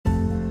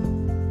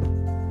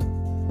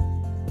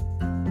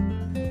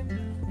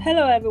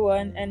Hello,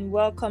 everyone, and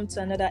welcome to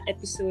another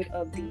episode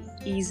of the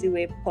Easy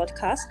Way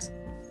podcast,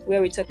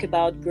 where we talk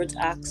about growth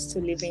hacks to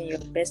living your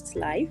best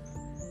life.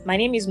 My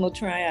name is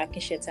Motunraya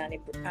Akinsheta,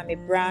 and I'm a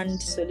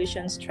brand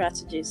solution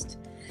strategist.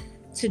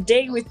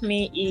 Today, with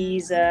me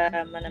is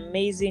an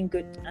amazing,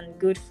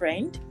 good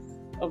friend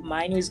of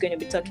mine who is going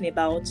to be talking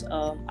about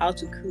how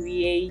to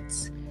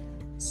create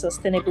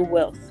sustainable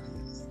wealth.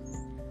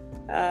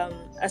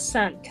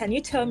 Asan, can you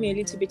tell me a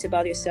little bit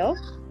about yourself?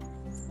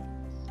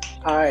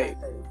 Hi,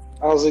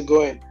 how's it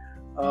going?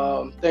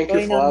 Thank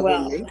you Going for on having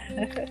well.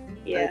 me.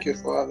 Yeah. Thank you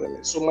for having me.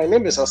 So my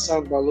name is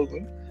Hassan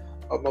Balogun.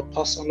 I'm a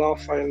personal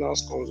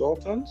finance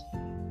consultant.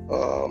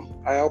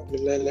 I help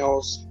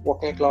millennials,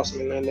 working class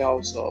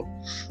millennials,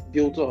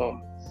 build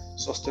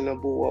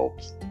sustainable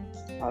wealth.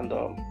 And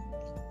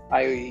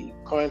I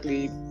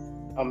currently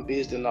am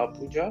based in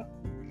Abuja.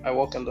 I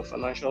work in the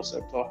financial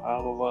sector. I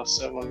have over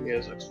 7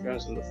 years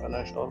experience in the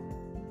financial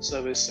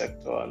service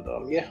sector. And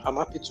I'm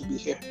happy to be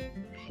here.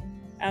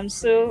 I'm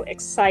so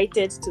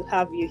excited to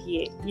have you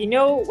here. You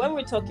know, when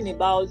we're talking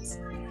about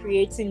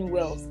creating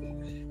wealth,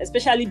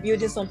 especially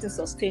building something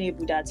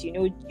sustainable that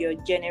your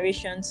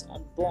generations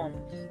unborn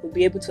will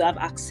be able to have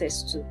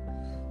access to.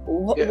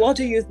 Yeah. What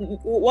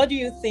do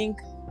you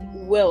think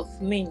wealth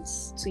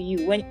means to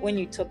you when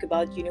you talk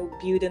about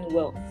building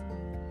wealth?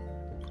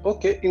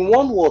 Okay, in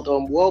one word,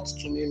 wealth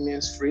to me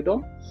means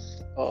freedom.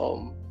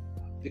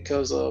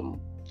 Because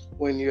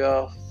when you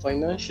are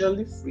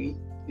financially free,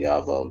 you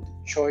have the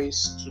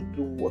choice to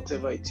do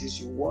whatever it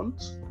is you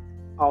want,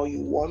 how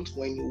you want,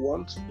 when you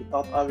want,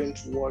 without having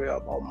to worry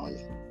about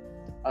money.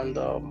 And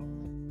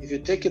if you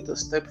take it a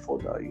step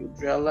further, you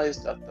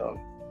realize that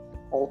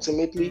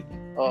ultimately,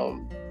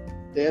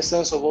 the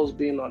essence of us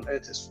being on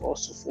earth is for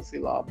us to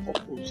fulfill our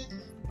purpose.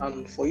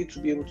 And for you to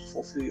be able to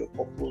fulfill your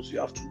purpose, you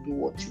have to do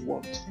what you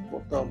want.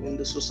 But in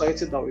the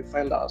society that we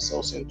find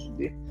ourselves in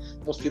today,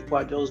 most people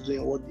are just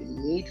doing what they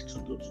need to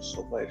do to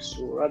survive.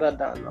 So rather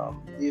than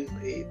live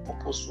a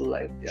purposeful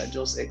life, they are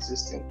just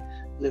existing,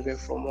 living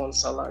from one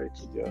salary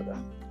to the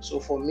other. So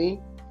for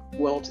me,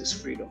 wealth is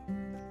freedom.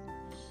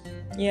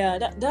 Yeah,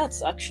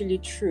 that's actually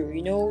true.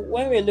 You know,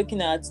 when we're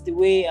looking at the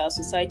way our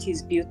society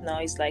is built now,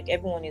 it's like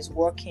everyone is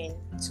working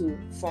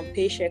from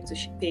paycheck to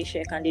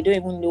paycheck, and they don't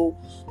even know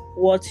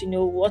what's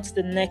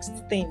the next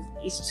thing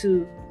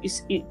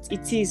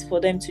it is for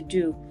them to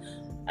do.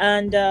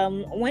 And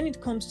when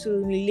it comes to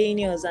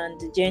millennials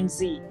and Gen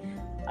Z,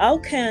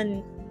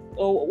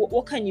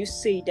 what can you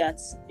say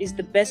that is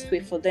the best way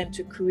for them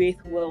to create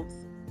wealth?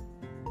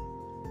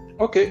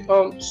 Okay,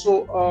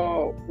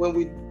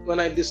 when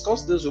I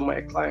discuss this with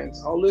my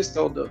clients, I always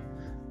tell them,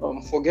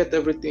 forget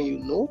everything you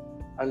know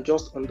and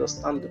just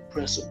understand the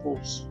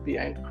principles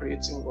behind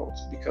creating wealth,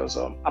 because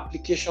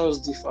applications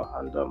differ,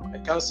 and I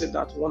can't say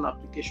that one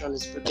application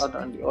is better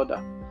than the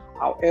other.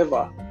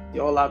 However, they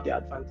all have their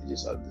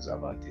advantages and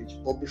disadvantages.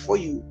 But before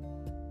you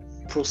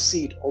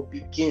proceed or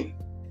begin,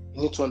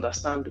 you need to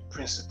understand the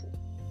principle.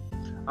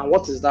 And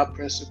what is that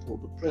principle?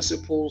 The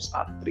principles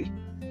are three.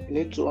 You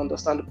need to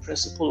understand the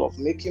principle of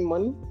making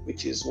money,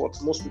 which is what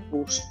most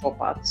people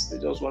stop at. They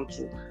just want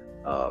to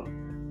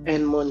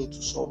earn money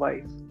to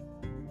survive.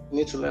 You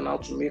need to learn how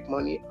to make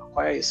money,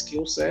 acquire a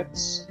skill set,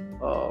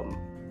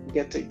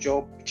 get a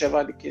job,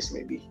 whichever the case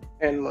may be,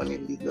 earn money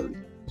legally.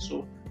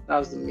 So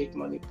that's the make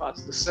money part.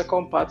 The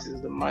second part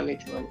is the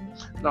manage money.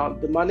 Now,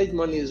 the manage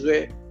money is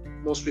where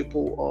most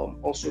people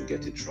also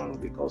get it wrong,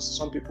 because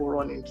some people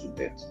run into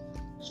debt.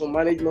 So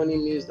manage money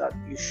means that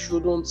you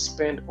shouldn't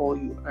spend all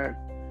you earn.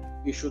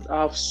 You should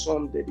have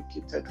some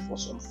dedicated for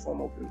some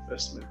form of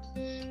investment.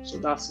 So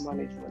that's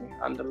manage money.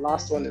 And the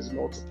last one is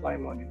multiply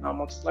money. Now,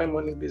 multiply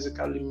money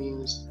basically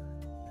means,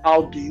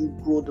 how do you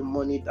grow the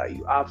money that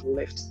you have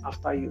left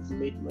after you've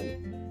made money?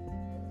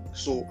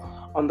 So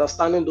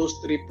understanding those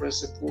three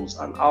principles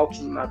and how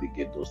to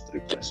navigate those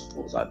three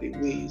principles are the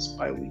ways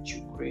by which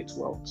you create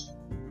wealth.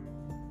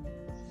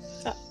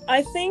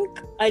 I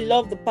think I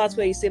love the part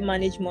where you say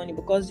manage money,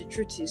 because the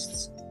truth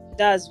is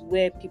that's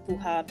where people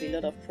have a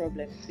lot of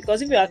problems.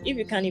 Because if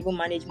you can't even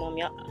manage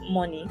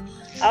money,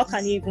 how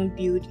can you even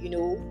build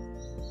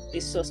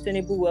a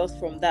sustainable wealth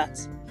from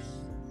that?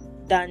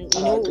 Then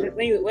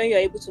when you're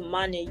able to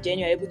manage, then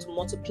you're able to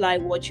multiply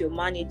what you're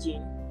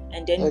managing,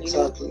 and then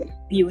exactly.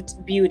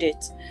 build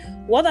it.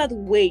 What are the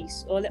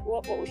ways, or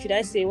what should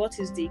I say, what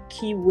is the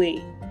key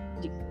way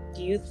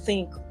do you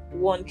think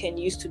one can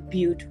use to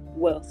build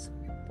wealth?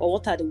 Or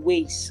what are the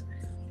ways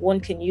one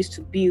can use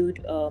to build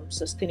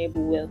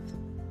sustainable wealth?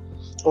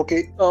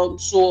 Okay,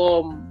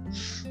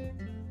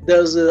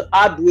 there's a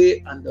hard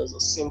way and there's a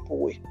simple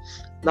way.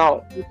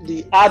 Now,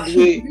 the hard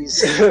way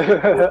is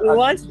we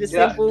want the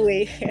simple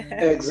way.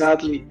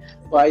 Exactly,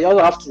 but you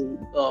have to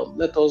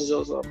let us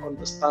just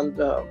understand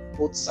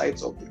both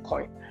sides of the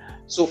coin.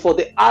 So for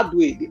the hard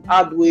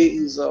way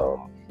is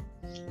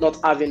not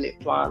having a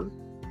plan.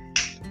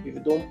 If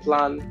you don't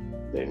plan,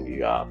 then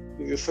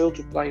if you fail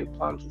to plan, you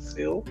plan to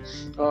fail.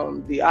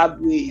 The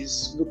hard way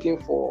is looking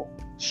for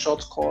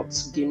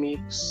shortcuts,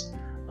 gimmicks.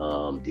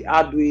 The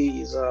hard way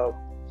is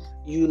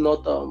you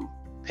not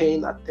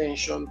paying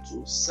attention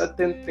to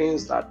certain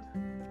things that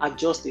are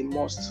just a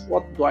must.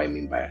 What do I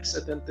mean by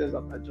certain things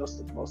that are just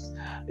a must?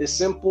 A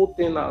simple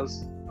thing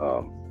as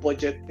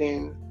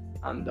budgeting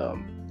and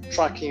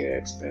tracking your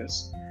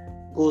expense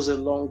goes a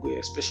long way,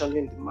 especially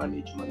in the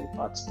manage money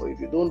parts. But if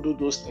you don't do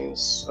those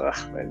things,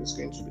 man, it's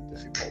going to be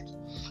difficult.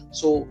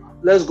 So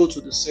let's go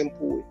to the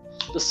simple way.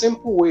 The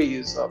simple way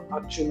is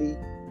actually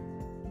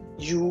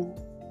you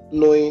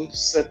knowing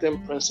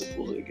certain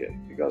principles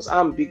again, because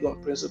I'm big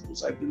on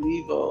principles. I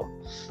believe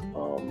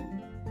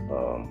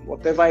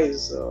whatever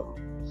is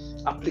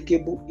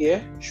applicable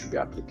here should be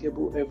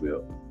applicable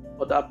everywhere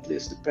other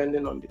place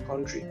depending on the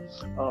country.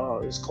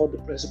 It's called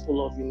the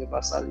principle of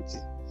universality.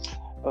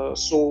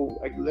 So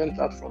I learned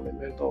that from a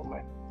mentor of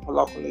mine.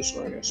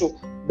 So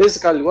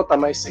basically, what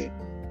am I saying?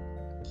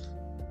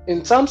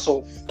 In terms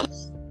of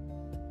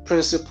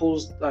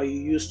principles that you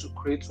use to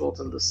create wealth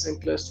in the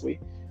simplest way,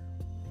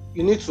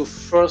 you need to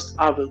first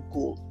have a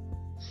goal.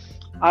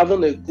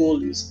 Having a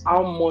goal is,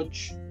 how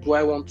much do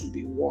I want to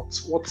be worth?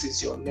 What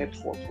is your net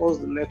worth? What's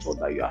the net worth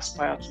that you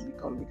aspire to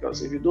become?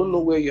 Because if you don't know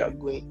where you are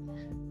going,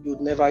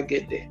 you'll never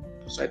get there.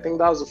 So I think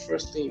that's the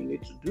first thing you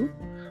need to do.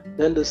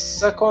 Then the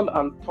second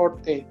and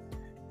third thing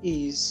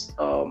is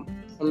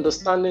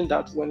understanding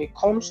that when it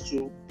comes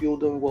to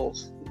building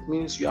wealth, it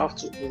means you have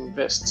to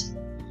invest.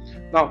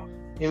 Now,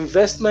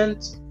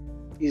 investment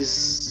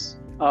is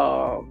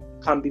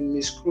can be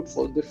misconstrued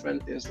for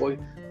different things. But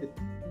the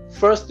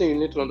first thing you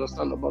need to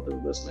understand about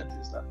investment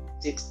is that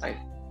it takes time.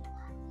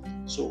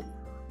 So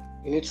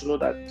you need to know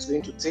that it's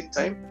going to take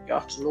time. You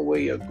have to know where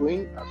you're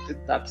going.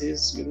 That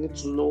is, you need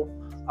to know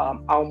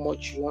how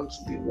much you want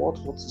to be worth,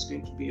 what is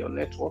going to be your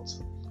net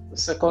worth. The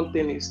second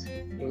thing is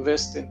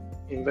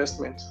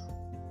investment.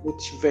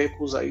 Which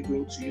vehicles are you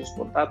going to use?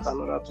 But that's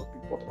another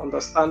topic. But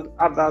understand,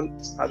 add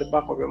that at the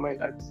back of your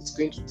mind that it's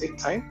going to take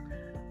time.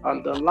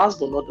 And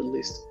last but not the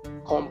least,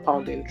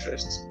 compound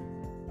interest.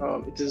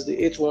 It is the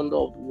eighth wonder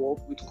of the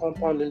world. With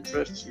compound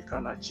interest, you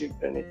can achieve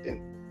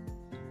anything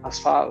as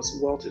far as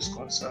wealth is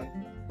concerned.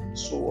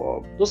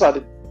 So those are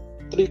the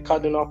three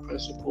cardinal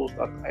principles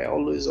that I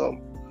always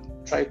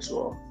try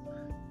to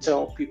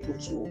tell people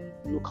to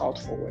look out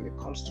for when it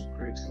comes to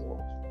creating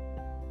wealth.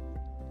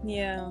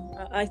 Yeah,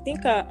 I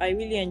think I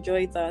really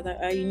enjoyed that.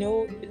 I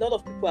know a lot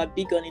of people are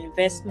big on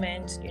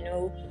investment,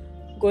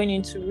 going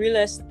into real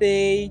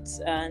estate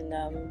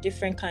and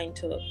different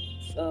kinds of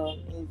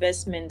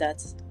investment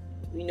that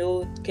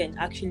can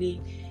actually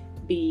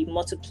be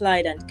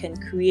multiplied and can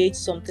create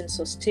something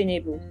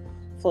sustainable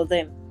for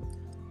them.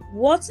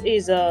 What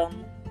is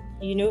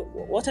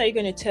what are you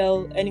going to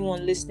tell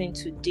anyone listening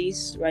to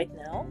this right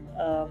now?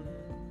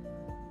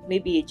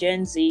 Maybe a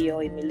Gen Z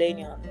or a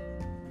millennial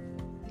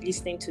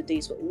listening to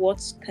this.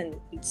 What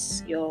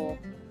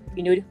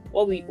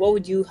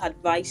would you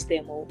advise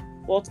them, or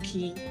what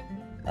key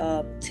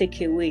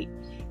takeaway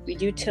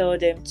would you tell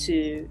them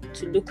to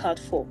look out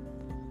for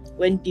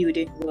when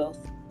building wealth?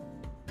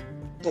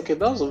 Okay,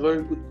 that's a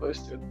very good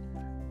question.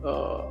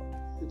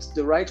 It's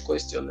the right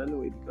question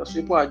anyway, because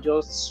people are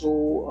just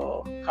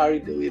so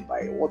carried away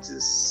by what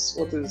is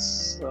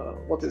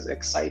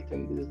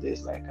exciting these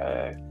days, like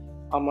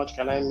how much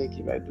can I make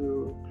if I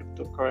do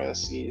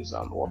cryptocurrencies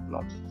and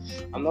whatnot.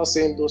 I'm not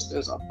saying those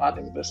things are bad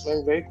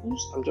investment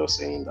vehicles. I'm just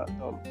saying that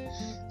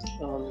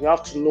you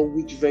have to know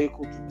which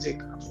vehicle to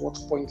take at what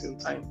point in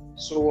time.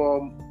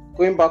 So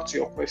going back to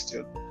your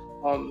question,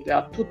 there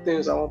are two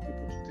things I want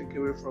people to take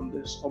away from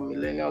this, for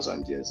millennials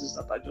and Gen Zs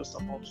that are just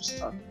about to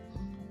start.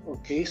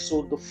 Okay,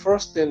 so the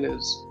first thing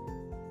is,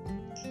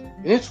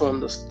 you need to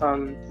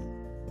understand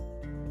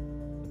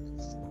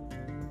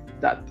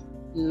that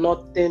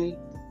nothing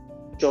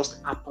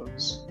just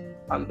happens,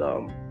 and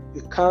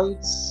you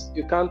can't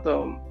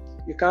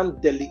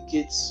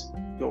delegate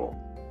your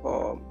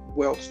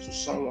wealth to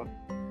someone.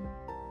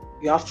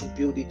 You have to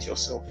build it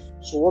yourself.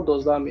 So what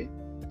does that mean?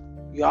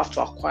 You have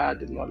to acquire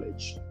the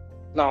knowledge.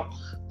 Now,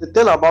 the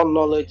thing about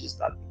knowledge is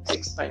that it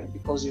takes time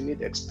because you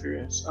need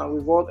experience. And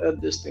we've all heard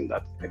this thing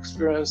that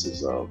experience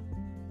is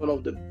one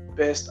of the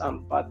best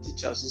and bad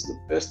teachers. It's the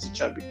best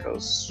teacher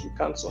because you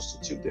can't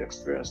substitute the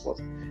experience, but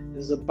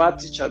it's the bad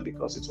teacher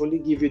because it only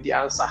gives you the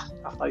answer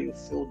after you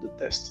fail the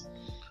test.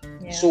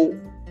 Yeah. So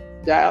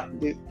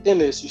the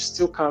thing is, you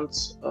still can't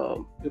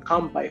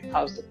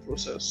bypass the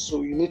process.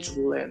 So you need to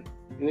learn.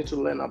 You need to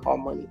learn about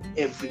money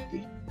every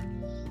day.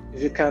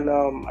 If you can,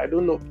 I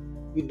don't know,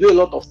 we do a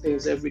lot of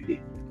things every day,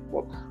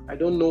 but I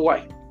don't know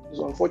why. It's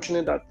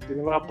unfortunate that they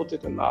never put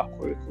it in our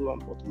curriculum,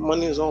 but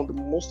money is one of the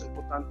most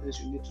important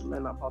things you need to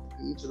learn about.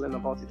 You need to learn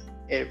about it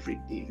every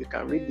day. If you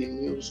can read the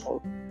news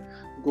or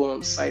go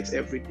on sites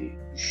every day,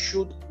 you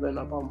should learn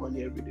about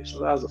money every day.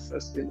 So that's the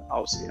first thing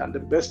I'll say. And the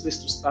best place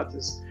to start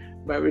is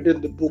by reading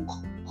the book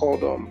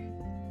called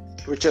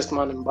Richest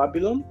Man in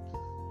Babylon.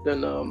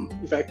 Then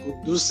if I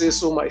could do say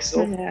so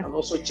myself, and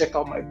also check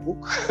out my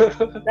book.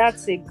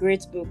 That's a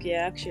great book,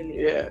 yeah,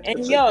 actually. Yeah.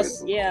 And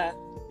yours, yeah.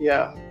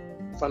 Yeah.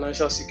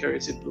 Financial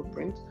Security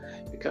Blueprint.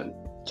 You can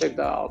check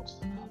that out.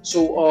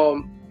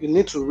 So you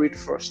need to read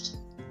first,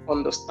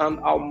 understand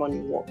how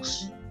money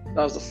works.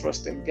 That's the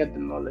first thing, get the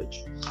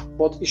knowledge.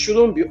 But it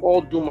shouldn't be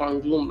all doom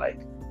and gloom. Like,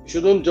 you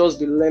shouldn't just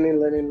be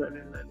learning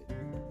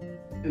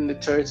in the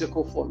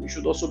theoretical form. You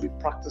should also be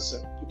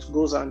practicing. It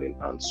goes hand in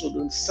hand. So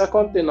the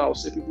second thing I would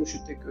say people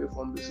should take away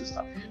from this is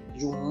that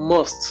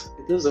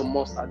it is a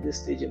must at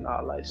this stage in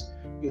our lives,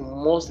 you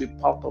must be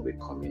part of a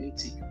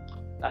community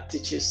that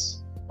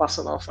teaches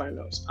personal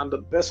finance. And the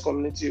best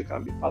community you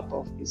can be part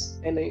of is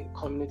any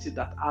community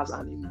that has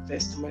an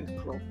investment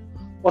club.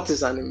 What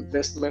is an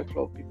investment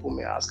club, people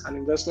may ask? An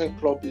investment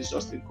club is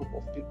just a group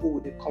of people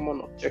with a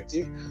common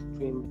objective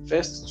to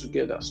invest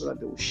together so that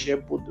they will share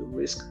both the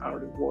risk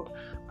and reward.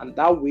 And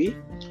that way,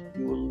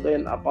 you will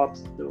learn about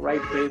the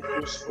right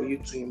vehicles for you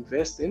to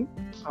invest in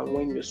and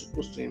when you're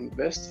supposed to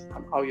invest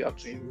and how you have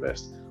to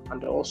invest. And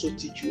they also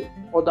teach you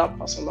other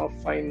personal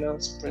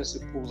finance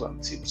principles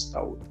and tips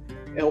that will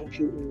help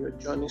you in your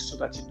journey so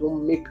that you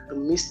don't make the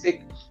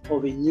mistake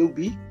of a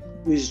newbie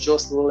who is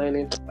just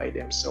learning by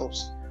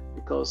themselves.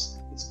 Because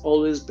it's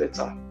always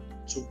better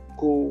to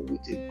go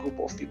with a group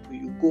of people.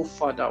 You go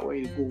further when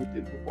you go with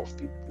a group of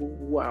people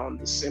who are on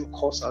the same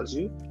course as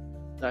you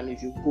than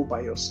if you go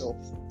by yourself.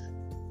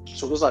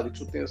 So those are the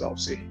two things I'll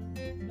say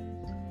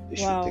they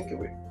should take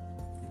away.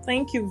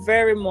 Thank you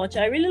very much.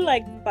 I really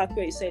like the fact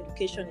where you said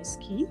education is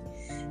key.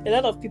 A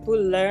lot of people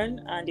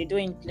learn and they don't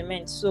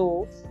implement.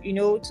 So,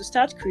 to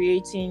start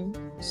creating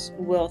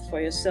wealth for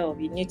yourself,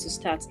 you need to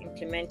start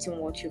implementing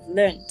what you've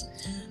learned.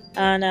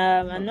 And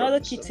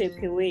another key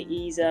takeaway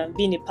is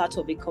being a part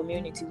of a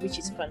community, which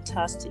is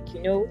fantastic.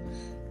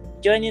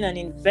 Joining an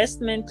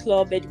investment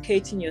club,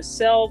 educating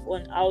yourself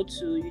on how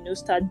to,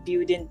 start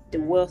building the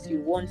wealth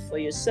you want for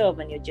yourself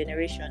and your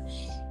generation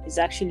is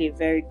actually a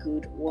very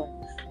good one.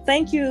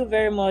 Thank you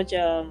very much,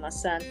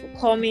 Hassan, for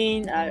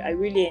coming. I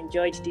really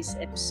enjoyed this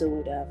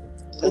episode.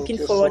 Looking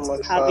forward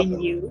to having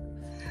you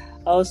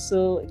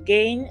also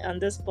again on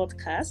this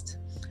podcast.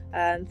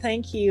 And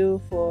thank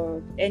you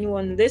for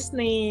anyone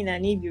listening.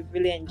 And if you've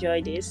really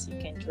enjoyed this, you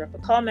can drop a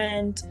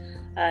comment.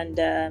 And,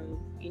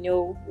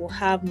 we'll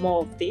have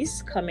more of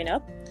this coming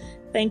up.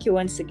 Thank you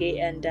once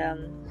again.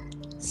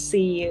 And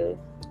see you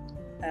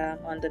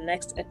on the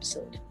next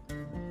episode.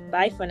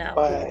 Bye for now.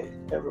 Bye,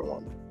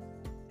 everyone.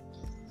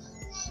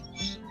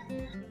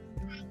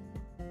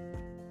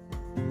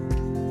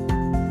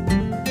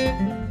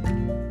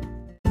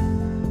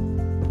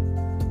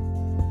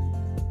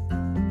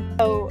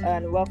 Hello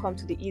and welcome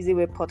to the Easy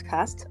Way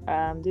podcast.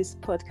 This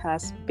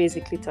podcast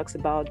basically talks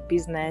about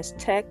business,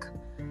 tech,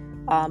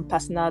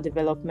 personal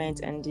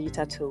development, and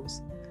digital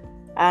tools.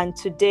 And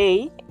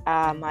today,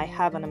 I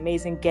have an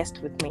amazing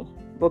guest with me.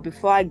 But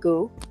before I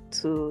go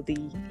to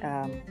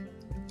the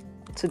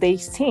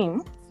today's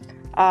team,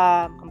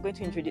 I'm going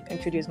to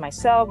introduce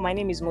myself. My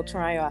name is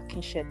Motunrayo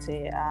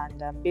Akinshete,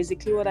 and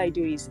basically what I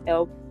do is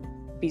help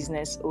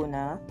business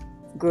owner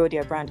grow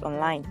their brand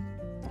online.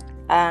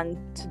 And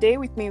today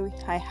with me,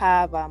 I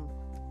have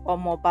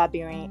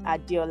Omobabirin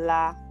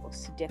Adiola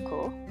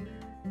Osideko.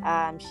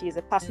 She is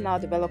a personal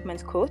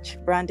development coach,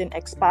 branding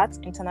expert,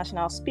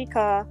 international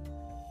speaker,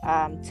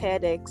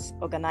 TEDx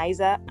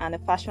organizer, and a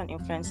fashion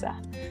influencer.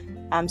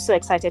 I'm so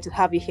excited to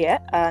have you here,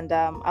 and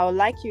I would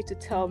like you to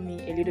tell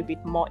me a little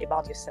bit more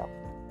about yourself.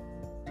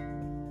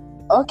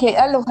 Okay,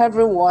 hello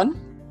everyone.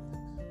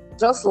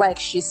 Just like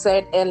she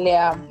said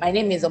earlier, my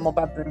name is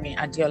Omobabirin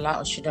Adiola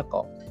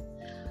Osideko.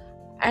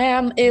 I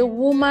am a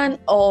woman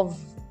of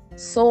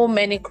so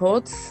many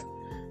quotes.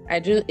 I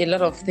do a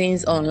lot of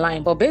things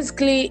online, but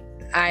basically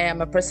I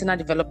am a personal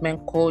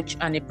development coach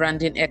and a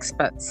branding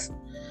expert.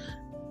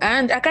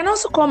 And I can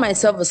also call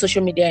myself a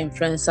social media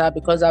influencer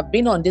because I've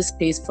been on this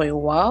space for a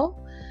while.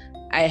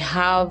 I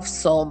have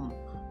some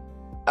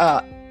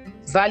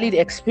valid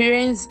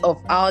experience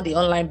of how the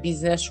online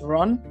business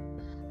run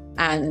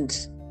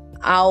and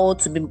how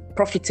to be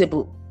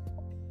profitable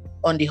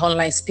on the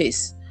online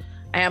space.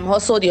 I am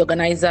also the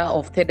organizer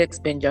of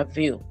TEDx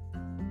Benjaville.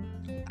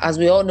 As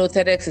we all know,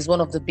 TEDx is one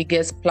of the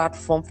biggest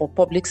platforms for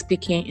public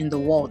speaking in the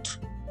world.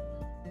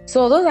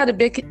 So those are the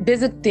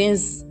basic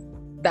things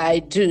that I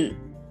do.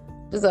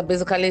 Those are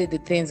basically the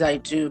things I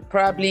do.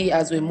 Probably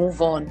as we move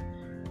on,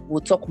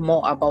 we'll talk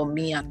more about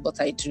me and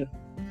what I do.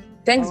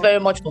 Thanks very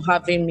much for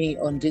having me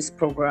on this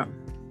program.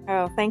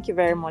 Oh, thank you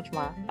very much,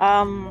 Ma.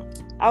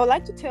 I would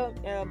like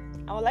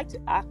to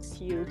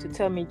ask you to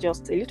tell me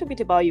just a little bit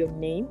about your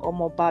name,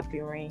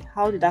 Omobabirin.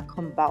 How did that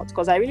come about?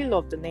 Because I really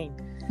love the name.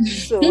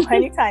 So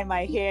anytime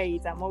I hear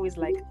it, I'm always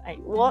like,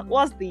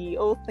 what's the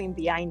whole thing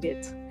behind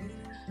it?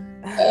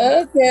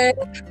 Okay,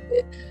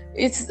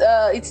 it's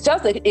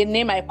just a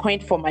name I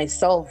coined for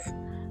myself.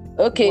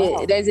 Okay,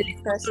 wow. There's a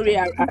story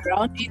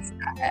around it.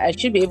 I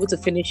should be able to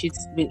finish it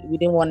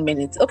within 1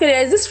 minute. Okay,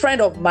 there's this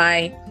friend of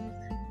mine.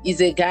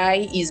 He's a guy.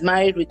 He's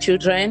married with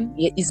children.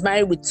 He's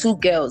married with 2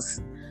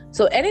 girls.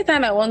 So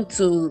anytime I want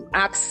to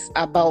ask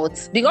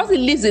about, because he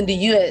lives in the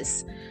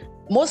US,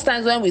 most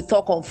times when we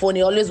talk on phone,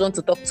 he always wants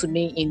to talk to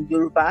me in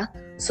Yoruba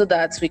so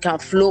that we can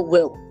flow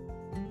well.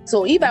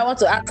 So if I want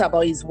to ask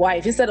about his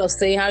wife, instead of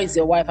saying, how is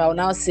your wife? I will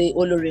now say,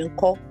 Olori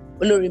Nko.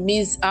 Olori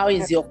means, how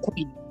is your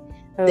queen?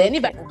 Then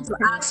if I want to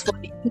ask for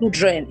the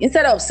children,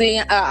 instead of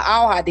saying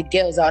how are the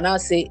girls, I'll now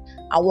say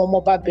I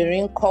want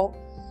Omobabirin call.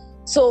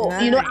 So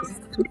Nice.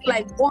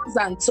 like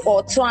once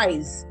or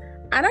twice.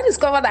 And I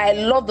discovered that I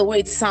love the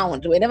way it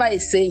sounds whenever I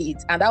say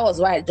it. And that was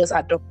why I just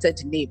adopted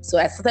the name. So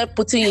I started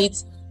putting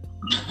it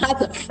at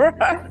the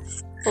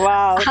front.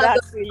 Wow,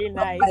 that's really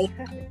nice.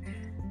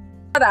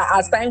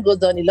 As time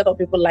goes on, a lot of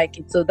people like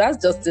it. So that's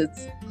just it.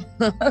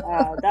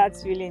 Wow,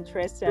 that's really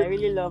interesting. I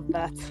really love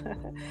that.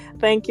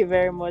 Thank you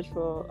very much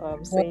for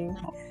saying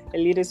a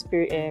little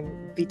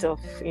bit of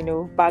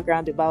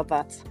background about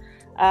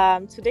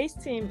that. Today's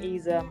theme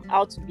is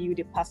how to build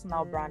a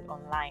personal brand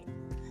online.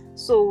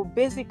 So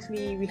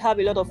basically, we have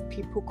a lot of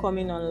people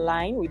coming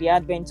online with the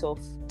advent of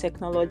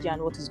technology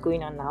and what is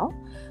going on now.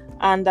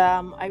 And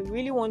I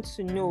really want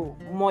to know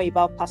more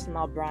about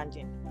personal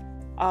branding.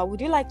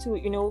 Would you like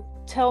to,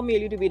 tell me a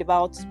little bit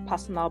about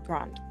personal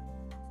brand?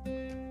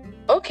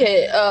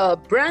 Okay,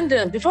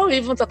 branding. Before we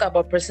even talk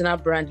about personal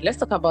brand, let's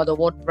talk about the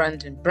word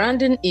branding.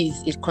 Branding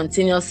is a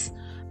continuous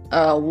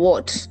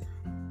word.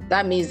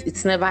 That means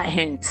it's never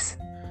ends.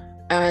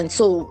 And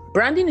so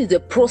branding is a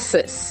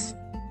process.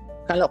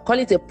 Can I call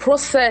it a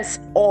process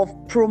of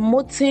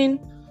promoting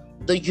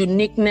the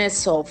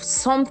uniqueness of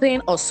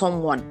something or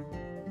someone,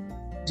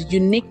 the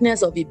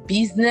uniqueness of a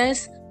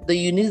business, the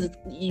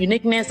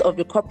uniqueness of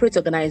a corporate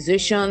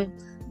organization,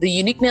 the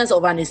uniqueness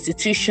of an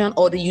institution,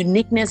 or the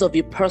uniqueness of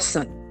a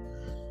person.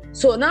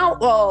 So now,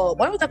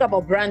 when we talk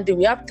about branding,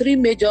 we have three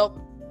major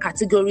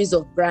categories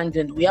of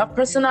branding. We have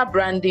personal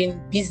branding,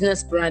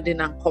 business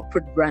branding, and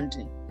corporate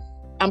branding.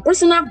 And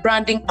personal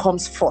branding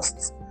comes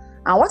first.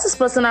 And what is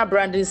personal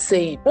branding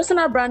saying?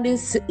 Personal branding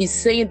is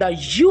saying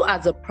that you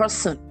as a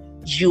person,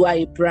 you are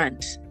a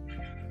brand.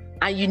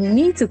 And you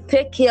need to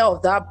take care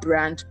of that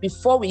brand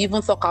before we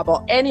even talk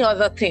about any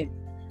other thing.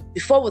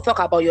 Before we talk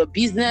about your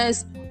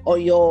business or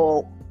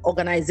your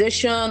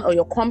organization or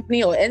your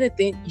company or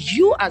anything,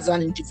 you as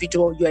an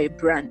individual, you are a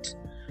brand.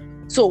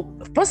 So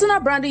personal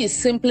branding is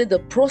simply the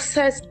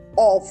process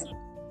of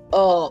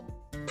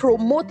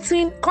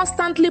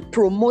constantly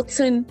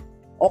promoting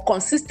or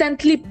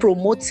consistently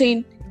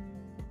promoting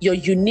your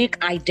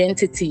unique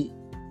identity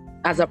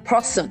as a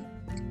person.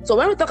 So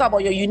when we talk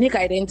about your unique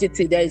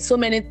identity, there is so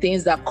many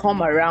things that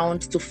come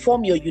around to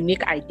form your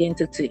unique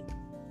identity.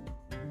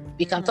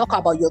 We can talk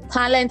about your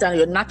talent and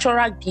your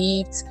natural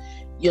gifts,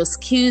 your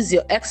skills,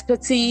 your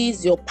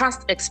expertise, your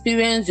past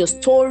experience, your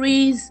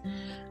stories,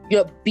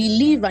 your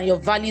belief and your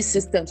value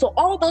system. So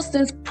all those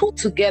things put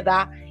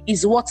together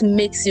is what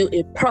makes you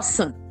a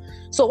person.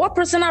 So what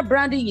personal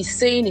branding is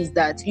saying is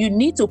that you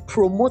need to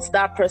promote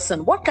that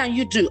person. What can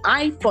you do?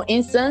 For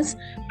instance,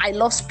 I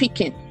love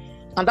speaking.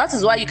 And that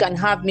is why you can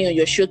have me on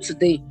your show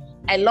today.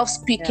 I love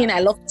speaking. Yeah. I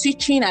love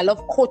teaching. I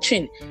love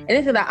coaching.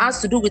 Anything that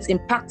has to do with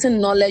impacting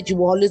knowledge, you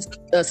will always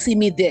see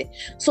me there.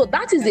 So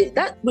that is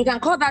that we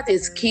can call that a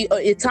skill or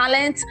a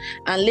talent.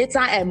 And later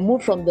I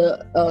moved from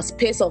the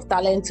space of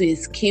talent to a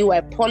skill.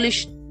 I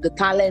polished the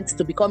talent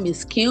to become a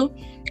skill.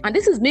 And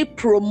this is me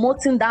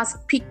promoting that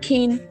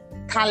speaking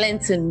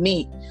talent in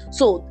me.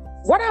 So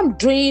what I'm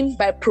doing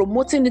by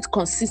promoting it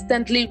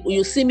consistently,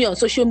 you see me on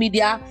social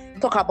media,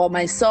 talk about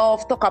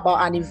myself, talk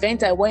about an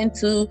event I went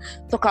to,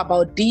 talk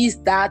about this,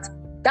 that.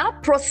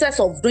 That process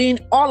of doing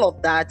all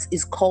of that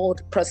is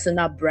called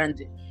personal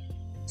branding.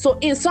 So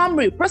in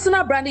summary,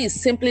 personal branding is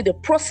simply the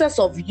process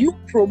of you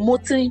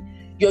promoting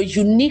your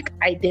unique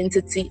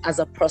identity as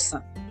a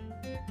person.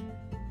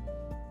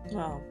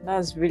 Wow,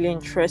 that's really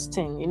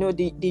interesting.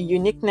 The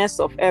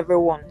uniqueness of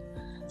everyone.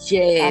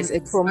 Yes,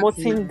 and exactly.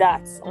 Promoting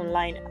that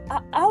online.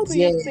 How do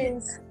you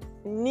think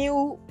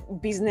new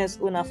business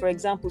owner, for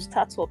example,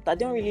 startup that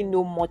don't really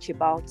know much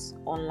about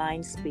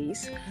online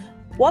space,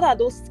 what are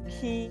those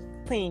key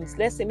things?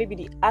 Let's say maybe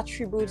the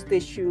attributes they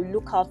should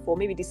look out for,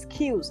 maybe the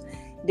skills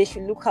they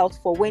should look out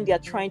for when they are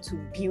trying to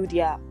build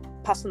their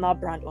personal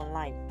brand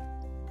online.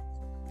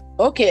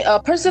 Okay,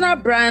 personal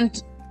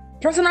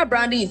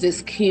branding is a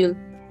skill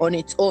on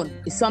its own.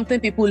 It's something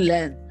people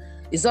learn.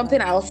 It's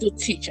something I also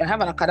teach. I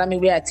have an academy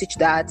where I teach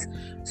that.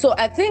 So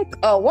I think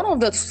one of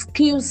the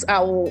skills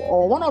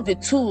or one of the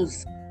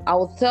tools I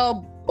will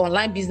tell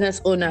online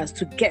business owners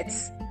to get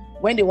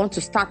when they want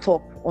to start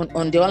up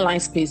on the online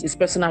space is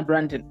personal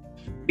branding.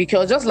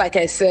 Because just like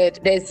I said,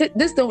 there's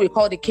this thing we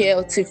call the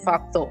KLT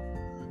factor.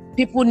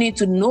 People need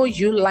to know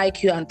you,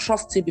 like you, and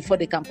trust you before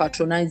they can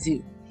patronize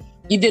you.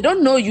 If they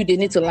don't know you, they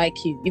need to like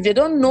you. If they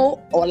don't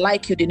know or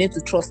like you, they need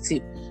to trust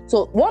you.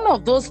 So one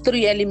of those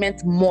three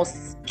elements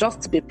must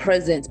just be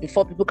present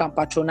before people can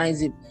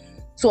patronize you.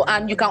 So,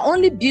 and you can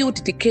only build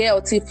the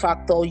KLT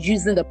factor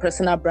using the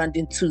personal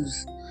branding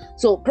tools.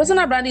 So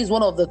personal branding is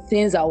one of the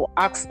things I will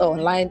ask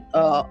online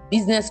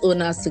business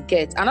owners to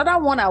get. Another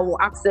one I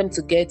will ask them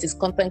to get is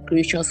content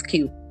creation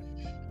skill.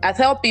 I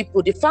tell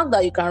people the fact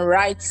that you can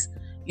write,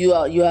 you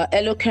are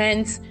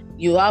eloquent,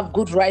 you have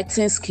good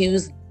writing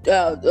skills,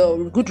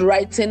 good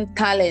writing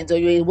talent, or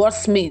you're a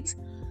wordsmith,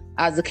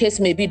 as the case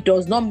may be,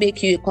 does not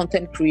make you a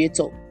content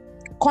creator.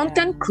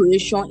 Content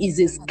creation is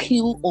a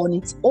skill on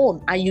its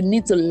own, and you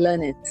need to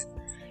learn it.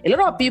 A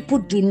lot of people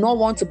do not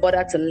want to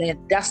bother to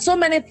learn. There are so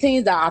many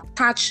things that are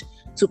attached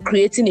to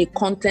creating a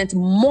content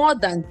more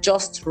than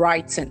just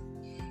writing,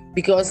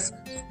 because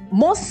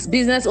most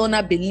business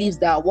owner believes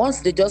that once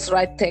they just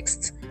write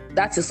text,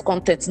 that is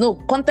content. No,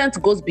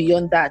 content goes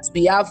beyond that.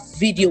 We have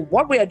video.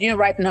 What we are doing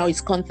right now is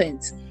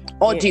content.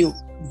 Audio,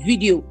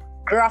 video,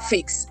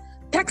 graphics.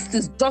 Text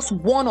is just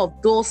one of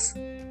those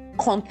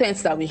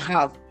contents that we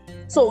have.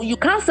 So you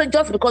can't say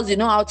just because you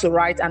know how to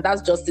write and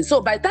that's just it. So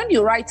by the time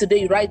you write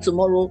today, you write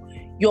tomorrow,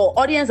 your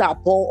audience are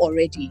bored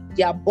already.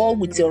 They are bored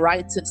with your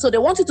writing. So they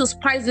want you to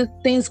spice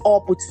things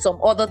up with some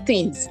other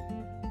things.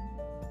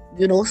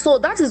 So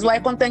that is why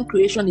content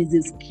creation is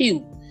a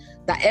skill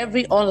that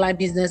every online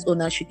business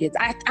owner should get.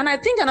 And I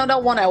think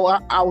another one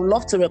I would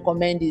love to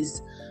recommend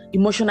is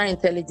emotional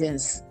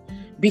intelligence,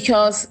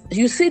 because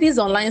you see this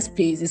online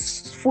space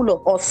is full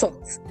of all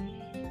sorts.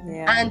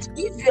 Yeah. And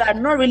if you are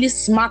not really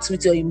smart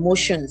with your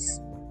emotions,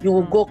 you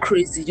will go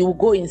crazy, you will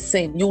go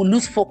insane, you will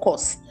lose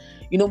focus.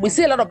 We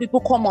see a lot of people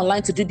come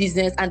online to do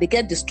business and they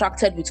get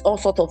distracted with all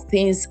sorts of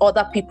things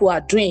other people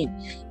are doing.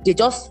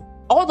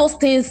 All those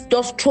things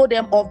just throw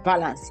them off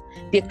balance.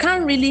 They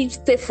can't really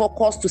stay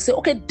focused to say,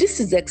 okay, this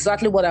is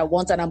exactly what I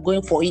want and I'm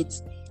going for it.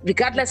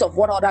 Regardless of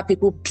what other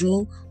people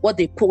do, what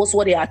they post,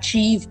 what they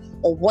achieve,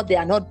 or what they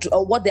are not,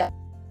 or what they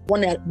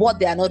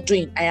are not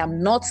doing. I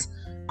am not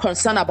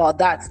concerned about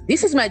that.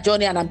 This is my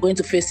journey and I'm going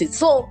to face it.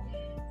 So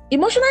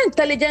emotional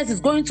intelligence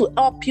is going to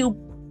help you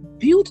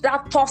build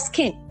that tough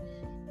skin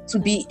to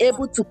be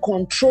able to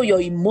control your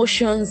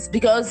emotions,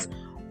 because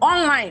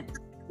online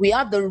we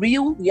have the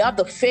real, we have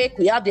the fake,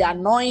 we have the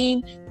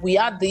annoying, we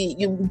have the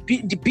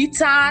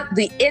bitter,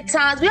 the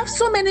haters. We have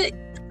so many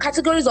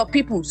categories of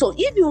people. So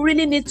if you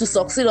really need to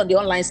succeed on the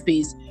online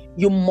space,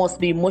 you must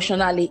be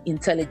emotionally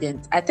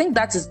intelligent. I think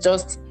that is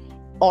just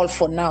all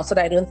for now, so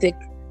that I don't take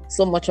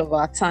so much of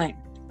our time.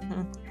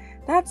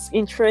 That's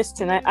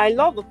interesting. I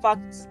love the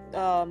fact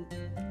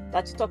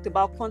that you talked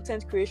about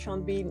content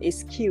creation being a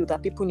skill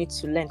that people need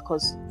to learn,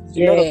 because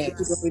a lot of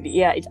people don't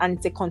really, and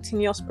it's a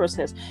continuous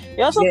process.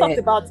 You also talked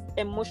about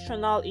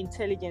emotional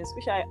intelligence,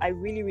 which I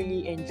really,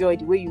 really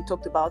enjoyed the way you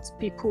talked about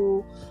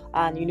people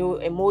and,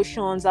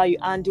 emotions, how you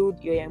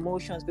handled your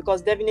emotions,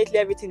 because definitely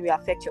everything will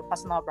affect your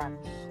personal brand.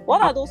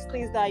 What are those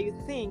things that you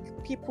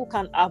think people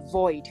can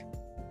avoid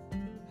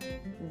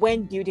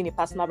when building a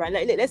personal brand?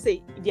 Let's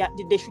say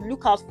they should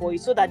look out for it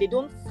so that they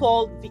don't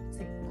fall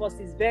victim, because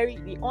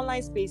the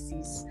online space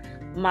is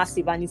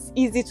massive and it's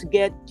easy to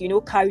get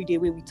carried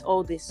away with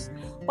all this.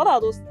 What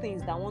are those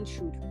things that one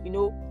should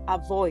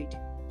avoid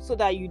so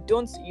that you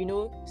don't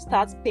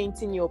start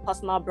painting your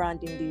personal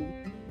brand in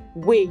the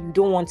way you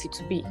don't want it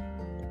to be?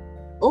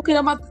 Okay,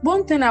 but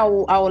one thing I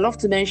would love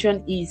to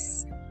mention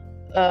is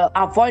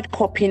avoid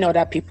copying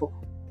other people.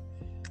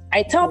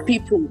 I tell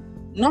people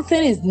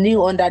nothing is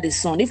new under the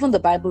sun. Even the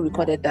Bible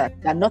recorded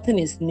that nothing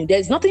is new. There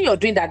is nothing you're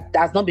doing that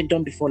has not been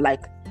done before.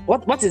 Like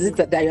what is it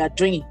that you are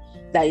doing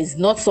that is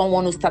not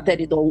someone who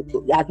started it or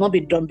has not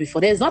been done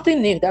before? There's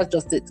nothing new. That's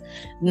just it.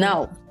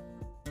 Now,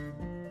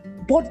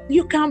 but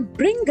you can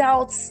bring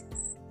out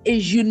a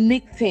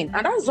unique thing,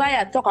 and that's why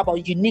I talk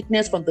about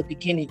uniqueness from the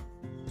beginning.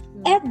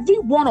 Every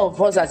one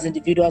of us as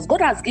individuals,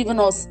 God has given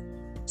us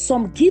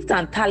some gift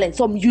and talent,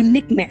 some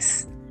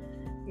uniqueness.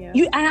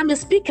 I am a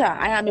speaker.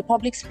 I am a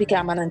public speaker.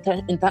 I'm an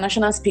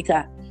international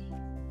speaker.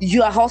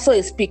 You are also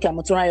a speaker,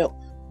 Motunrayo.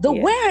 The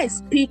way I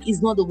speak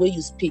is not the way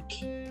you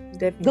speak.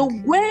 Definitely.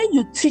 The way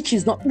you teach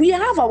is not. We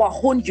have our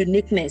own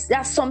uniqueness. There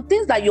are some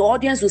things that your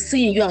audience will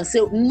see in you and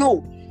say,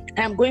 no,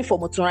 I'm going for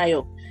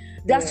Motunrayo.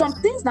 There are some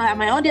things that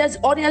my audience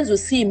will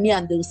see in me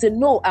and they will say,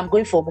 no, I'm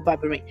going for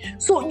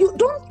Omobabiri. So you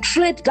don't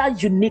trade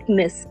that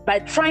uniqueness by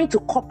trying to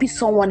copy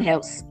someone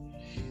else.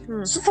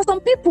 So for some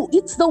people,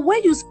 it's the way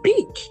you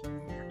speak.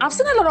 I've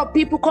seen a lot of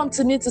people come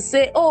to me to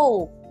say,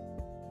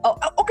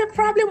 okay,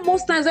 probably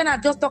most times when I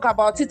just talk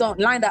about it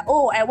online that,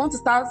 I want to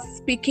start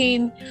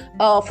speaking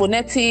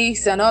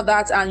phonetics and all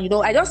that. And,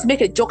 I just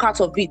make a joke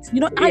out of it.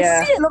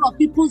 I see a lot of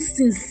people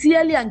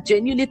sincerely and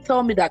genuinely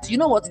tell me that, you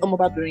know what,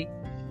 Omobabiri,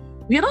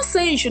 we're not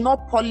saying you should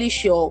not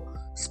polish your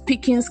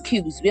speaking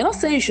skills. We're not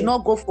saying you should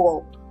not go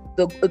for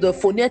the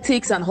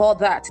phonetics and all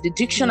that, the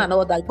diction and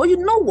all that. But you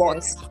know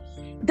what?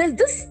 There's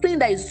this thing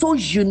that is so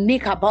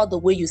unique about the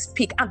way you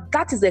speak, and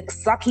that is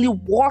exactly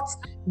what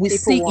we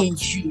see in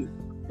you.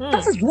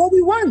 That is what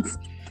we want.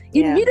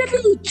 Immediately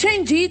you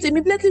change it.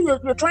 Immediately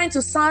you're trying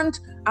to sound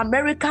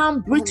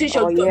American, British,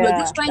 or you're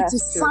just trying to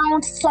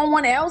sound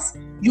someone else.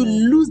 You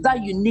lose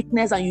that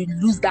uniqueness and you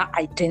lose that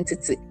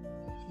identity.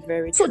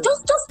 Very so true.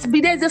 just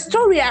be there's a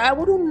story. I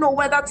wouldn't know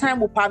whether time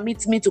will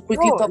permit me to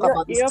quickly talk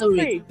about the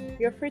story.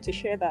 You're free to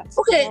share that.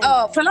 Okay,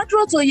 Fela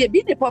Durotoye,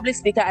 being a public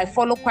speaker, I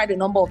follow quite a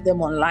number of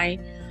them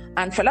online,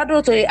 and Fela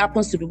Durotoye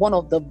happens to be one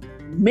of the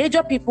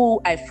major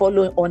people I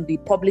follow on the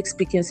public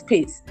speaking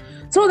space.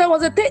 So there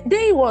was a day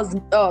he was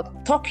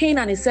talking,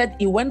 and he said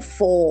he went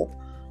for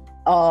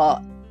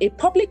a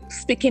public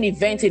speaking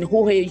event in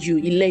Oheju,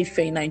 Ile-Ife,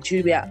 in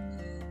Nigeria.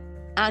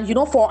 And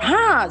for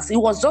hours he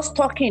was just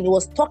talking. He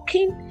was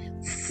talking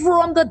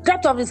from the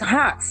depth of his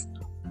heart.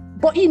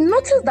 But he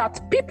noticed that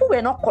people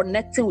were not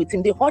connecting with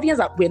him, the audience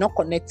that were not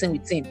connecting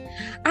with him.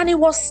 And he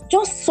was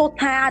just so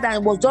tired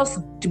and was just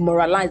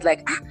demoralized,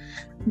 like,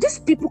 these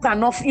people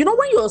cannot,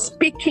 when you're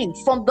speaking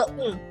from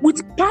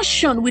with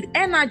passion, with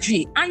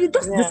energy, and you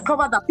just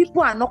discover that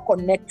people are not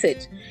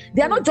connected.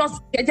 They are not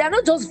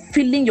just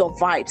feeling your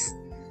vibes.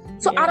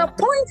 So at a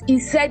point, he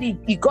said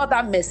he got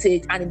that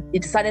message and he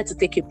decided to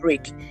take a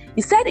break.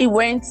 He said he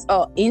went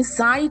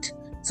inside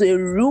to a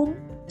room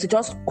to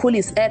just cool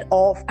his head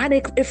off. And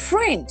a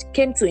friend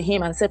came to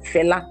him and said,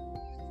 Fela,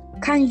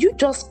 can you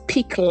just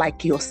speak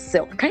like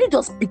yourself? Can you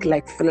just speak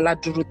like Fela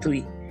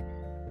Durutui?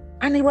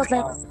 And he was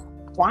like,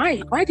 why?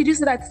 Why did you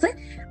say that? Say,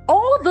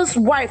 all this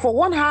while, for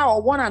 1 hour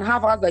or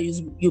 1.5 hours that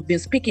you've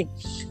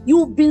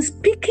been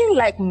speaking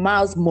like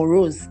Miles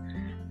Morose.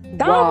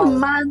 That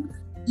man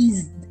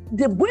is,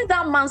 the way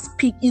that man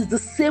speaks is the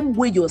same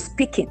way you're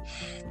speaking.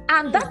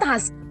 And that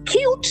has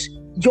killed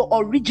your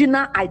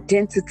original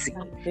identity.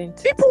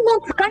 People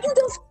want, can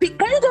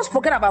you just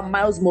forget about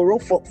Miles Moreau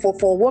for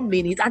 1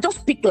 minute and just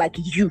speak like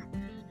you?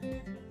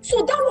 So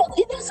that was,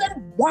 he just said,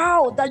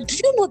 wow, that, do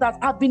you know that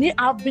I've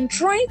been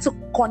trying to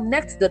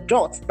connect the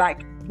dots,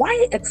 like,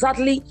 why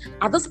exactly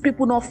are those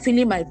people not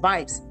feeling my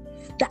vibes?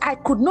 That I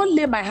could not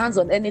lay my hands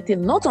on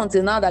anything, not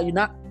until now that you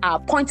now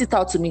point it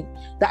out to me,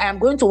 that I am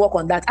going to work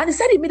on that. And he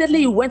said immediately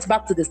he went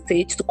back to the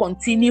stage to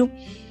continue,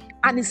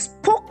 and he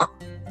spoke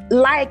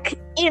like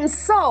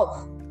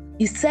himself.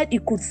 He said he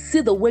could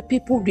see the way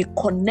people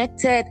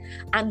reconnected,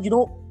 and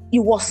he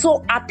was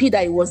so happy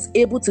that he was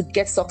able to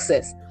get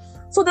success.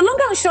 So the long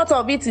and short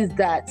of it is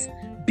that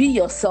be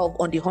yourself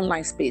on the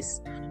online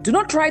space. Do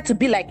not try to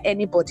be like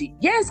anybody.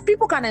 Yes,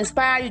 people can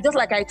inspire you, just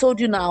like I told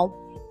you now.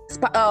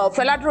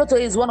 Fela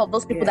Durutui is one of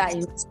those people that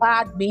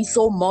inspired me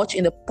so much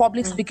in the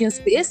public speaking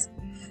space.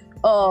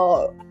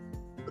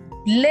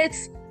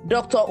 Late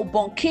Dr.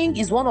 Ubon King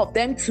is one of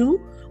them too.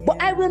 But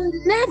I will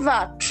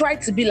never try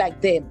to be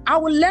like them. I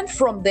will learn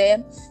from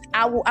them.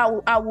 I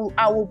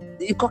will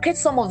inculcate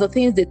some of the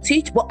things they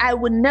teach, but I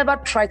will never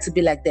try to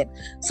be like them.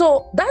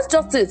 So that's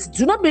just it.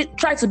 Do not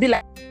try to be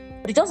like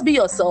them. Just be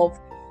yourself.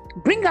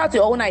 Bring out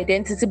your own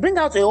identity. Bring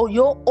out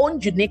your own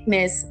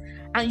uniqueness,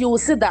 and you will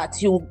see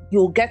that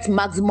you'll get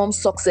maximum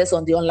success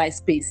on the online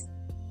space.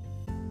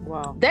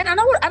 Wow. Then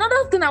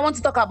another thing I want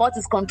to talk about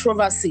is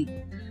controversy.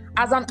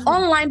 As an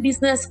online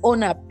business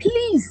owner,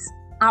 please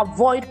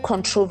avoid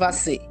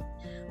controversy.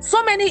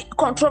 So many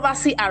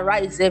controversy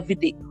arise every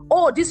day.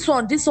 Oh, this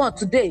one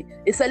today,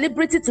 a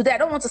celebrity today. I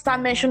don't want to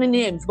start mentioning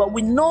names, but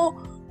we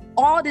know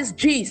all these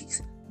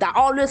gists that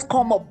always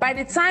come up. By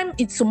the time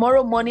it's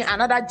tomorrow morning,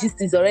 another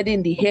gist is already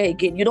in the air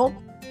again.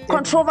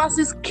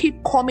 Controversies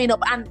keep coming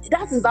up, and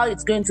that is how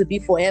it's going to be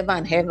forever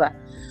and ever.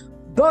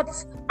 But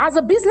as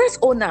a business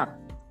owner,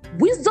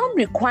 wisdom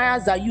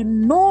requires that you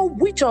know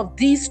which of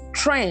these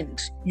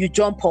trends you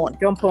jump on.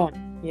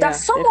 Yeah, that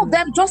some of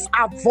them, just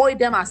avoid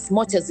them as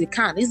much as you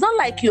can. It's not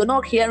like you're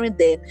not hearing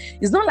them.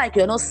 It's not like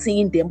you're not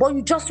seeing them, but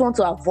you just want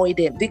to avoid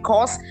them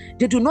because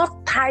they do not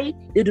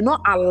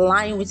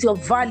align with your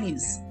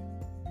values.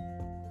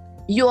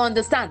 You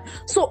understand?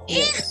 So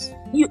if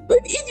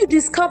you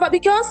discover,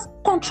 because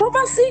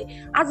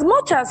controversy, as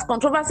much as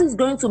controversy is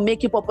going to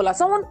make you popular,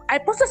 I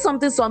posted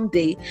something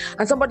someday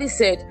and somebody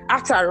said,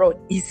 after all,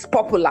 it's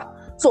popular.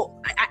 So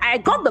I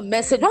got the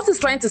message. What he's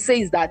trying to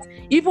say is that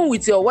even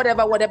with your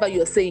whatever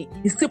you're saying,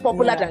 he's still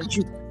popular than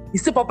you.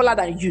 He's still popular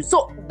than you.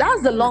 So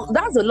that's the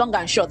long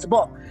and short.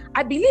 But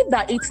I believe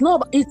that it's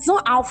not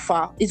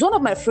alpha. It's one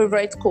of my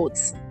favorite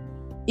quotes.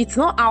 It's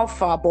not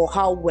alpha, but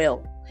how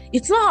well.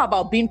 It's not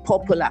about being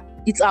popular.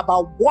 It's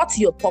about what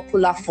you're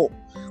popular for.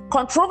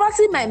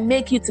 Controversy might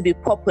make you to be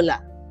popular.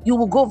 You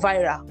will go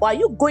viral. But are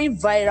you going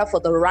viral for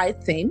the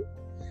right thing?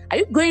 Are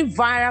you going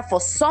viral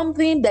for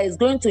something that is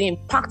going to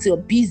impact your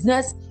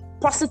business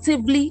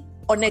positively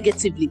or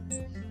negatively?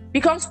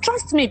 Because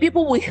trust me,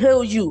 people will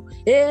hail you.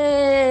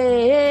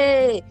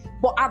 Hey.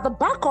 But at the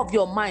back of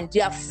your mind, they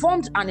have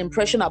formed an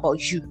impression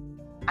about you.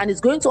 And it's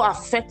going to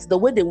affect the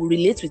way they will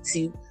relate with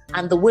you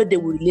and the way they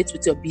will relate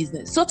with your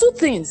business. So 2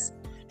 things.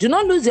 Do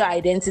not lose your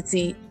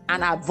identity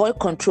and avoid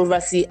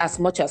controversy as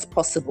much as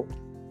possible.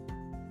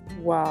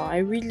 Wow,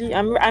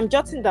 I'm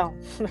jotting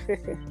down.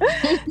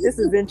 This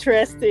is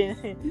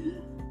interesting.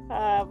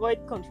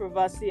 Avoid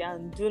controversy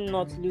and do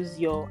not lose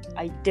your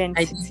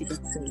identity.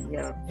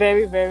 Yeah.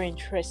 Very, very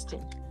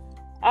interesting.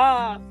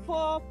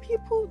 For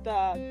people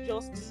that are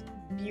just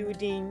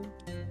building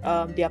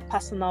their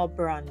personal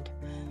brand,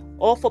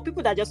 or for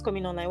people that are just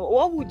coming online,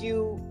 what would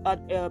you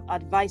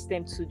advise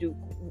them to do?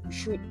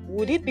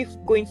 Would it be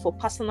going for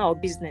personal or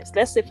business?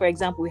 Let's say, for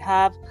example, we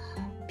have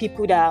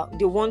people that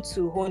they want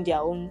to own their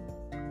own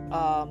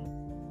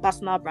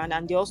personal brand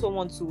and they also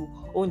want to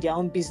own their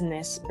own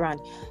business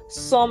brand.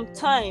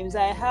 Sometimes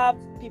I have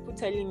people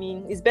telling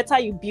me it's better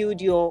you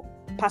build your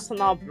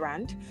personal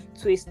brand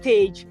to a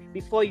stage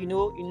before you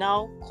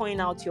now coin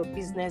out your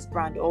business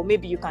brand, or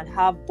maybe you can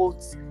have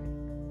both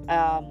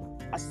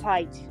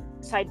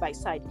side by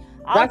side.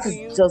 How do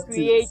you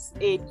create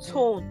a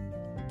tone?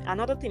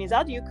 Another thing is,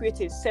 how do you create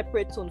a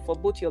separate tone for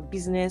both your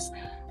business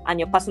and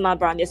your personal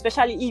brand,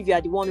 especially if you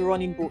are the one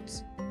running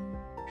both?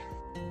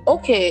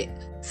 Okay,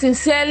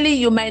 sincerely,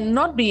 you might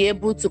not be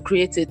able to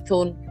create a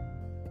tone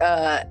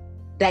that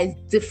is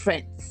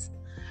different.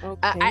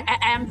 Okay. I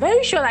am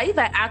very sure that if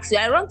I ask you,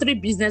 I run 3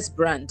 business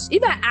brands.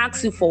 If I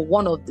ask you for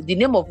one of the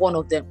name of one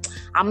of them,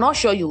 I'm not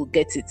sure you will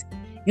get it.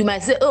 You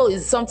might say, "Oh,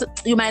 it's something."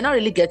 You might not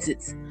really get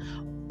it.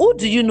 Who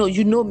do you know?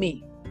 You know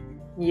me.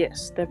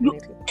 Yes,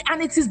 definitely.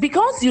 And it is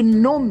because you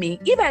know me.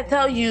 If I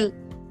tell you,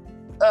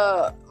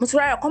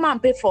 Muturaya, come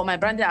and pay for my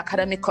branding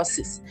academy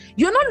courses,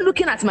 you're not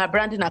looking at my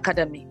branding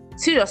academy.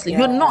 Seriously,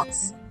 you're not.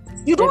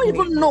 You don't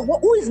even know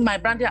who is my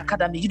branding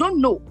academy. You don't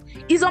know.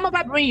 It's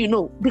Omoba Brain, you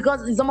know,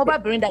 because it's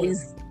Omoba Brain that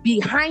is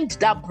behind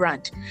that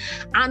brand.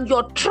 And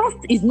your trust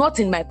is not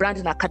in my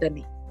branding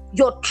academy.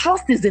 Your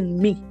trust is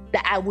in me,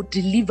 that I would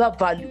deliver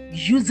value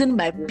using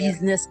my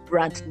business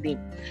brand name.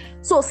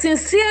 So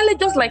sincerely,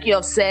 just like you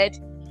have said,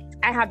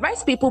 I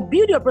advise people,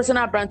 build your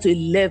personal brand to a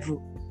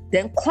level,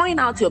 then coin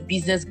out your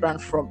business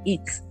brand from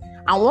it.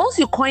 And once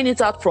you coin it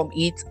out from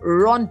it,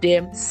 run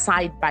them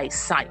side by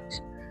side.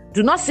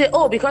 Do not say,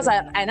 "Oh, because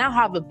I now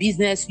have a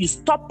business," you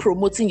stop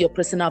promoting your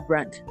personal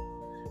brand.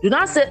 Do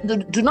not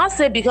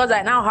say because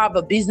I now have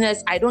a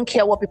business, I don't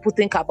care what people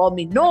think about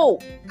me. No,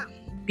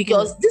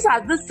 because these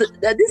are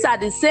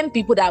the same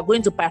people that are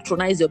going to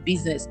patronize your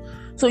business.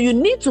 So you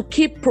need to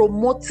keep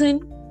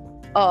promoting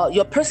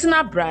your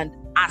personal brand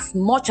as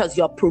much as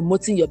you're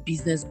promoting your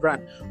business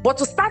brand. But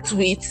to start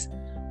with,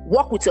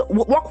 work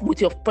with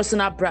your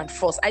personal brand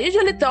first. I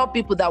usually tell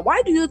people that,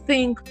 why do you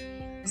think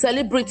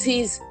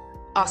celebrities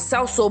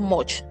sell so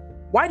much?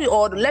 Why do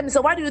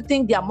you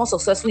think they are more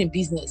successful in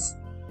business?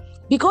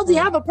 Because they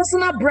have a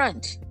personal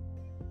brand,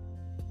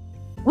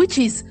 which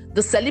is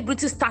the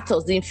celebrity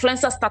status, the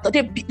influencer status.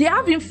 They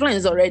have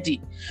influence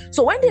already.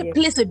 So when they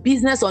place a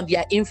business on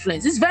their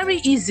influence, it's very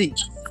easy.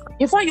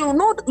 In fact, you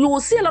will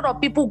see a lot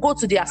of people go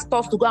to their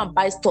stores to go and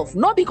buy stuff,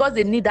 not because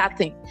they need that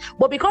thing,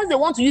 but because they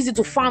want to use it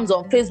to farms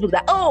on Facebook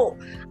that, "Oh,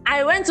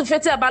 I went to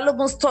Fete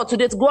Balogun store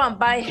today to go and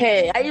buy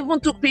hair. I even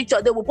took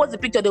pictures." They will post the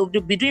picture, they will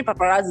be doing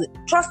paparazzi.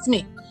 Trust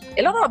me,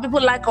 a lot of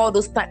people like all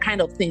those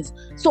kind of things.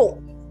 So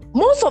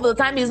most of the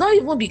time, it's not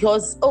even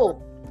because,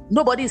 "Oh,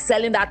 nobody is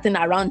selling that thing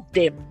around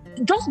them."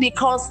 Just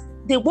because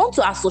they want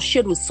to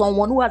associate with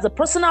someone who has a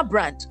personal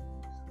brand,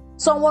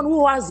 someone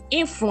who has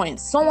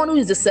influence, someone who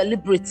is a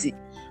celebrity.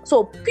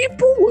 So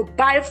people will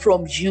buy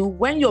from you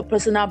when your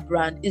personal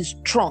brand is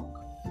strong.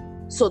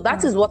 So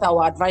that is what I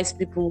would advise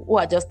people who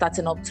are just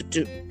starting up to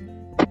do.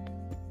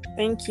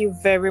 Thank you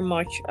very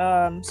much.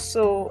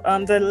 So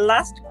the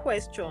last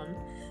question,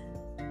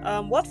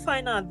 what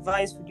final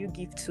advice would you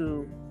give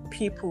to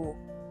people,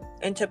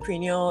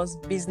 entrepreneurs,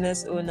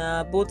 business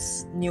owner, both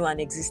new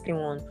and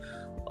existing one,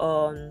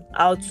 on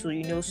how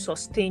to,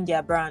 sustain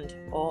their brand,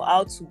 or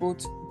how to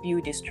both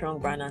build a strong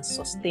brand and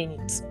sustain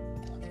it?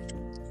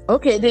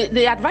 Okay,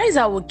 the advice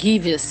I would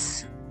give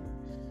is,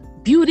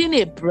 building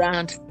a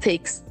brand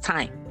takes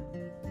time.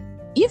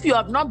 If you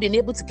have not been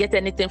able to get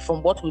anything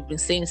from what we've been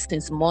saying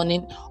since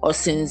morning, or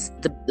since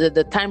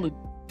the time we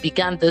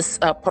began this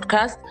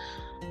podcast,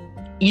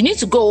 you need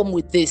to go home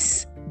with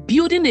this.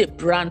 Building a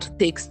brand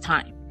takes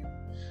time.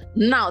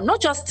 Now,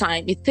 not just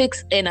time, it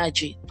takes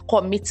energy,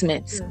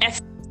 commitment,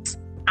 effort,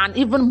 and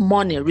even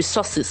money,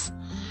 resources.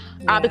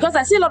 Because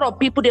I see a lot of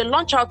people, they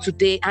launch out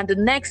today, and the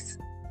next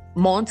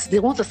month they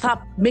want to start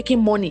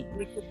making money.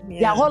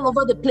 They are all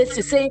over the place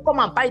to say, "Come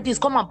and buy this,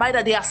 come and buy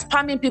that." They are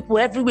spamming people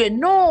everywhere.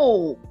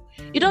 No,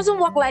 it doesn't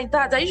work like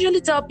that. I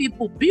usually tell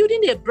people,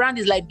 building a brand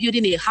is like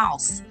building a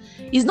house.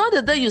 It's not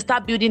the day you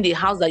start building the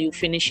house that you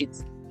finish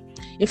it.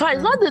 In fact,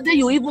 it's not the day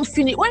you even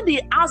finish, when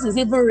the house is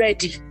even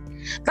ready.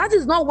 That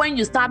is not when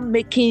you start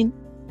making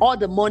all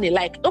the money.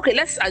 Like, okay,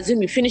 let's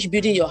assume you finish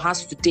building your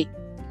house today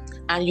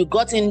and you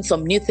got in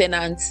some new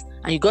tenants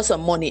and you got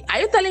some money. Are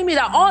you telling me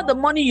that all the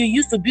money you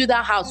used to build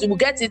that house, you will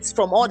get it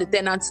from all the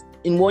tenants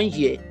in 1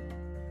 year?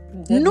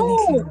 Definitely.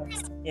 No.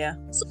 Yeah.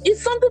 So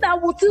it's something that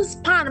will still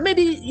span.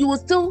 Maybe you will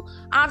still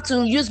have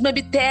to use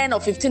maybe 10 or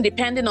 15,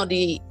 depending on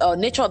the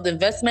nature of the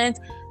investment.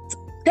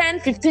 10,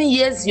 15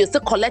 years, you're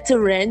still collecting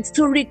rent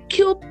to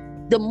recoup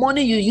the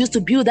money you used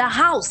to build that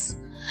house.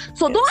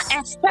 So don't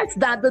expect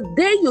that the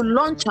day you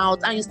launch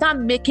out and you start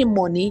making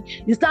money,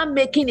 you start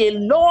making a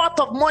lot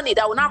of money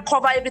that will now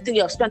cover everything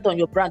you have spent on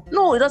your brand.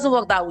 No, it doesn't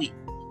work that way.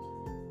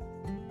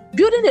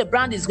 Building a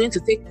brand is going to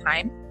take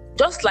time.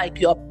 Just like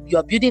you're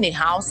building a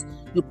house,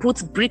 you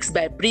put bricks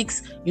by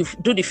bricks, you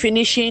do the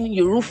finishing,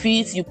 you roof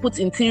it, you put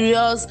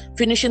interiors,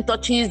 finishing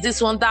touches,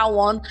 this one, that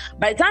one.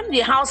 By the time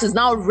the house is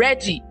now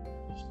ready,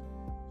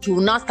 you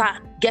will now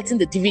start getting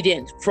the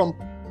dividend from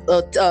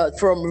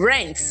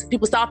rents.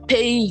 People start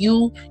paying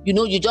you.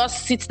 You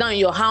just sit down in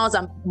your house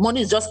and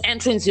money is just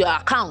entering into your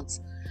account.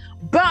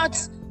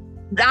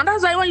 And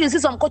that's why when you see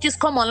some coaches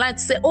come online to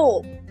say,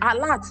 "Oh,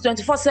 alert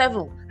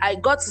 24/7, I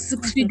got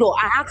 6 figure.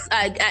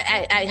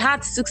 I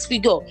had 6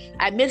 figure.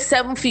 I made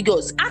 7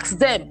 figures." Ask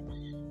them,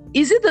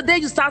 is it the day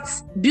you start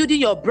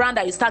building your brand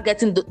that you start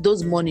getting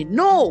those money?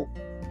 No.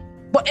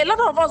 But a lot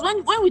of us,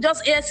 when we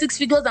just hear 6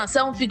 figures and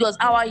 7 figures,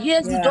 our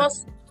ears will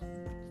just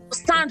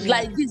stand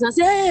like this and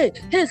say,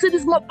 hey, see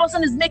this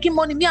person is making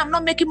money, me, I'm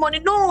not making money.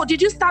 No,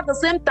 did you start the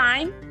same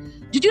time?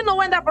 Did you know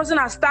when that person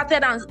has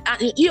started and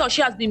he or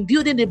she has been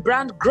building the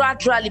brand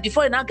gradually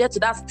before you now get to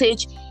that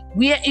stage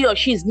where he or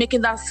she is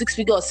making that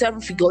 6-figure or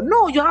 7-figure?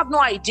 No, you have no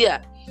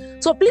idea.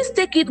 So please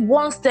take it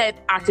one step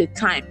at a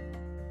time.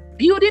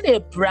 Building a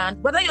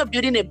brand, whether you're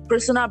building a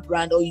personal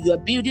brand or you are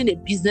building a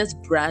business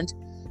brand,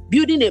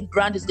 building a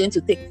brand is going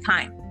to take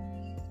time.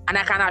 And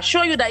I can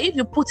assure you that if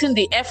you put in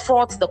the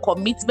effort, the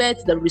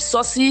commitment, the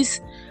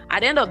resources,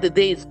 at the end of the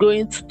day, it's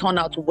going to turn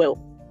out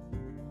well.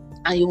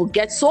 And you will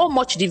get so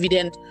much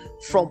dividend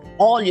from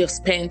all you've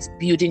spent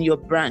building your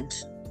brand.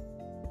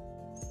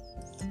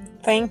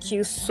 Thank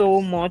you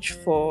so much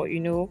for,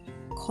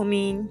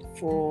 coming,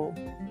 for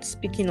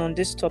speaking on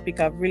this topic.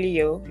 I've really,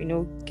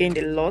 gained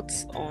a lot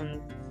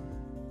on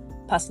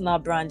personal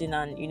branding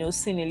and,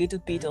 seeing a little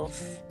bit of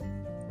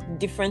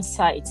different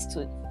sides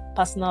to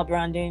personal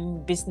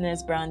branding,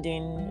 business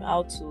branding,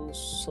 how to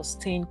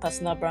sustain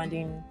personal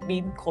branding,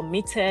 being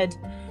committed,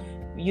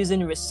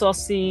 using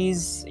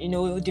resources,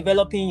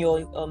 developing your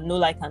know,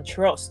 like, and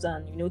trust,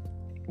 and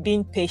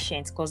being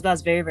patient, because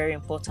that's very, very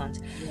important.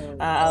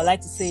 I would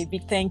like to say a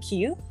big thank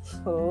you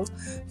for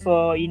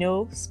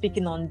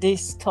speaking on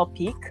this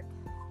topic,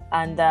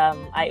 and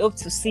I hope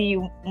to see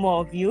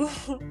more of you.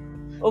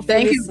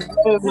 Thank you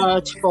very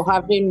much for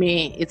having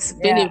me. It's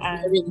been a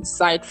very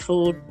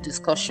insightful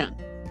discussion.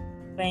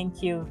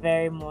 Thank you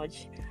very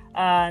much.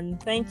 And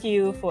thank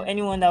you for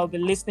anyone that will be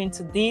listening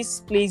to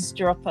this. Please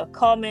drop a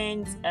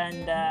comment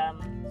and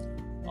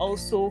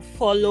also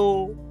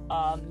follow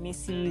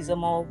Mrs.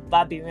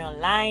 Omobabiri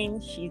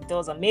online. She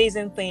does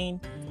amazing thing.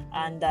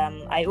 And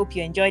I hope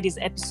you enjoyed this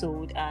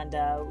episode, and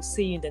we'll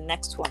see you in the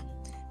next one.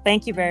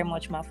 Thank you very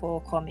much, Ma,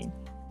 for coming.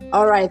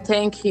 All right.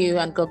 Thank you,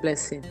 and God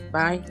bless you.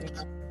 Bye.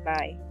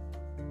 Bye.